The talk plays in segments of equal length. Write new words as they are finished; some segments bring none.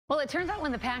Well, it turns out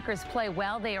when the Packers play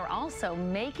well, they are also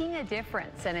making a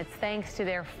difference, and it's thanks to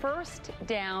their First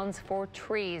Downs for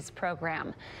Trees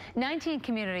program. 19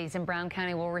 communities in Brown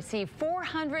County will receive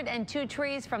 402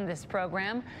 trees from this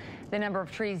program. The number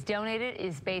of trees donated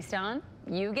is based on,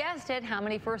 you guessed it, how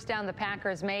many first down the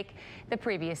Packers make the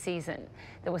previous season.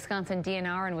 The Wisconsin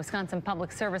DNR and Wisconsin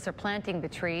Public Service are planting the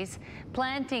trees.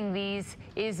 Planting these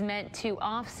is meant to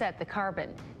offset the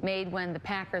carbon made when the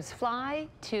Packers fly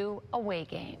to away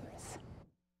games.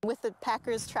 With the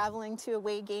Packers traveling to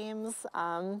away games,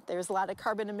 there's a lot of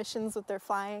carbon emissions with their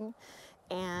flying,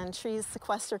 and trees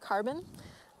sequester carbon.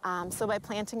 So by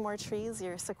planting more trees,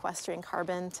 you're sequestering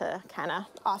carbon to kind of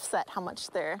offset how much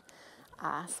they're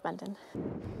spending.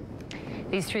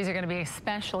 These trees are going to be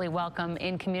especially welcome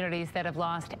in communities that have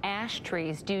lost ash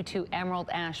trees due to emerald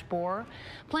ash borer.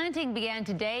 Planting began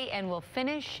today and will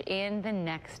finish in the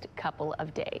next couple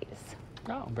of days.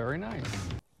 Oh, very nice.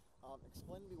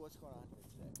 Explain to me what's going on here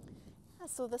today. Yeah,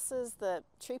 so this is the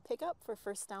tree pickup for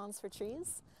First Downs for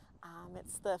Trees.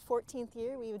 It's the 14th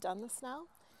year we've done this now.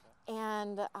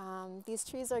 And these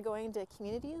trees are going to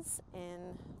communities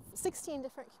in 16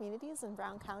 different communities in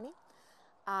Brown County.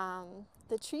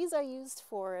 The trees are used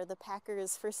for the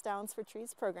Packers First Downs for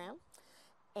Trees program,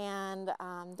 and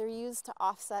they're used to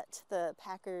offset the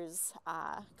Packers'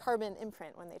 carbon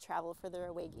imprint when they travel for their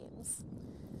away games.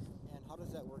 And how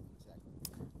does that work exactly?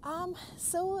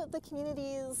 So the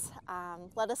communities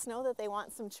let us know that they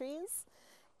want some trees,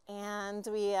 and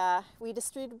we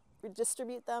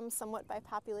distribute them somewhat by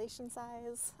population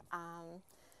size.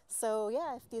 So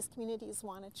yeah, if these communities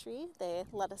want a tree, they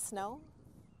let us know.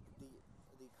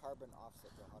 The carbon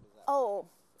offset, though, how does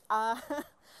that work?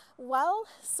 Well,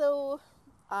 so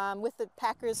with the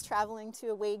Packers traveling to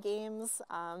away games,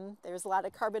 there's a lot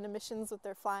of carbon emissions with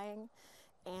their flying,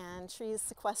 and trees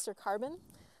sequester carbon.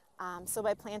 So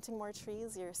by planting more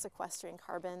trees, you're sequestering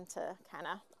carbon to kind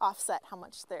of offset how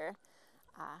much they're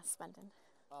spending.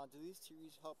 Do these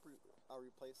trees help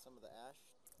replace some of the ash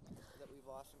that we've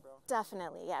lost in Brown?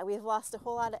 Definitely, yeah. We've lost a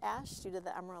whole lot of ash due to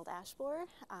the emerald ash borer.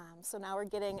 So now we're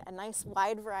getting a nice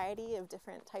wide variety of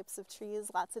different types of trees,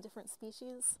 lots of different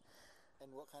species.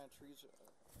 And what kind of trees are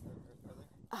they?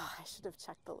 Oh, I should have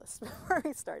checked the list before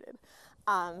we started.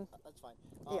 That's fine.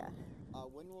 Yeah.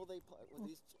 When will these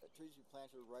trees be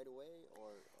planted right away,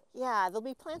 or? Yeah, they'll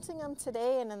be planting them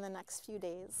today and in the next few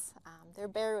days. They're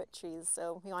bareroot trees,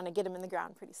 so we want to get them in the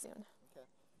ground pretty soon. Okay.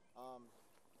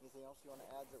 Anything else you want to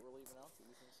add that we're leaving out that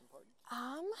you think is important?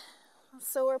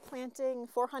 So we're planting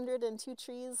 402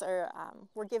 trees, or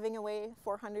we're giving away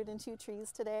 402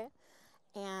 trees today,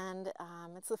 and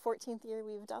it's the 14th year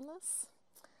we've done this.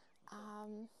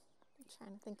 I'm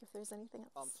trying to think if there's anything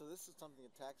else. So this is something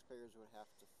the taxpayers would have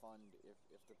to fund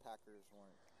if the Packers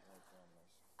weren't doing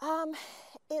this.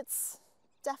 It's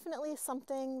definitely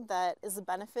something that is a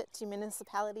benefit to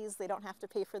municipalities. They don't have to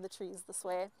pay for the trees this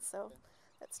way, so Okay.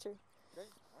 that's true. Great.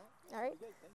 All right. Good. Thank you.